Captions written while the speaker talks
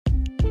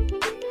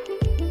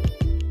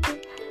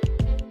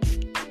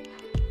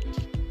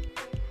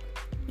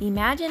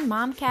Imagine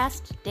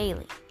Momcast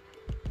Daily.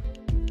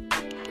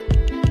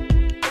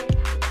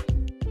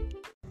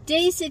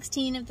 Day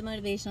 16 of the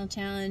Motivational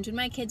Challenge. When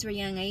my kids were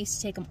young, I used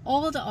to take them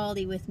all to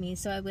Aldi with me,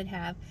 so I would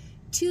have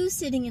two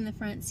sitting in the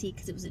front seat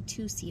because it was a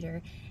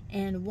two-seater,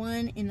 and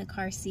one in the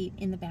car seat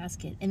in the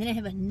basket. And then I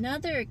have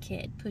another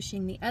kid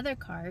pushing the other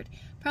cart,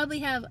 probably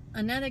have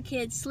another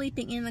kid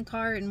sleeping in the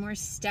cart, and we're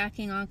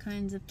stacking all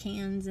kinds of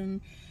cans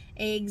and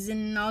eggs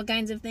and all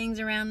kinds of things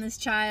around this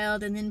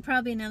child, and then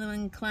probably another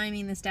one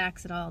climbing the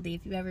stacks at Aldi.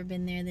 If you've ever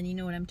been there, then you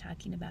know what I'm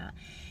talking about.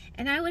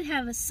 And I would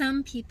have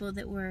some people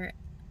that were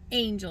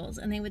angels,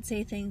 and they would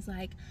say things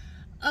like,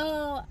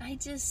 "Oh, I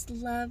just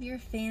love your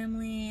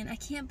family, and I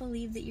can't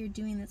believe that you're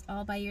doing this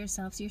all by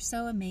yourselves. You're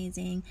so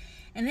amazing."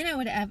 And then I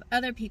would have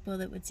other people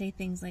that would say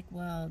things like,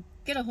 "Well,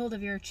 get a hold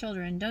of your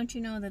children. Don't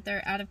you know that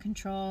they're out of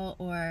control?"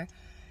 Or,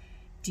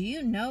 "Do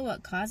you know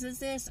what causes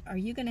this? Are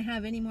you going to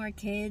have any more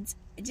kids?"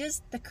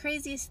 Just the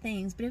craziest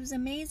things. But it was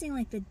amazing,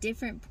 like the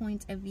different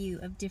points of view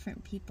of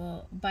different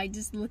people by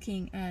just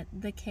looking at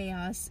the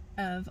chaos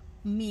of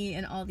me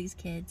and all these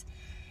kids.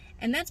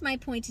 And that's my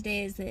point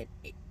today, is that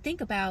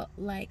think about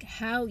like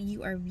how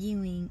you are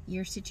viewing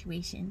your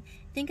situation.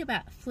 Think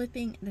about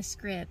flipping the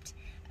script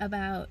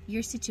about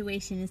your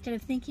situation. Instead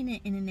of thinking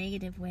it in a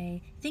negative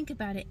way, think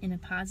about it in a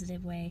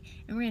positive way.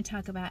 And we're going to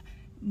talk about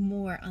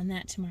more on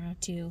that tomorrow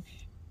too.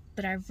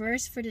 But our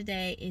verse for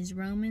today is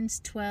Romans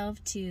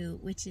 12:2,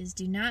 which is,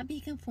 "Do not be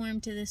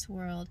conformed to this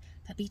world,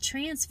 but be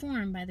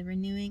transformed by the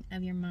renewing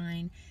of your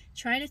mind."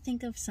 Try to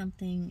think of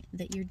something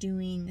that you're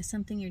doing,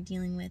 something you're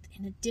dealing with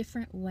in a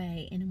different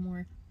way, in a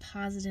more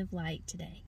positive light today.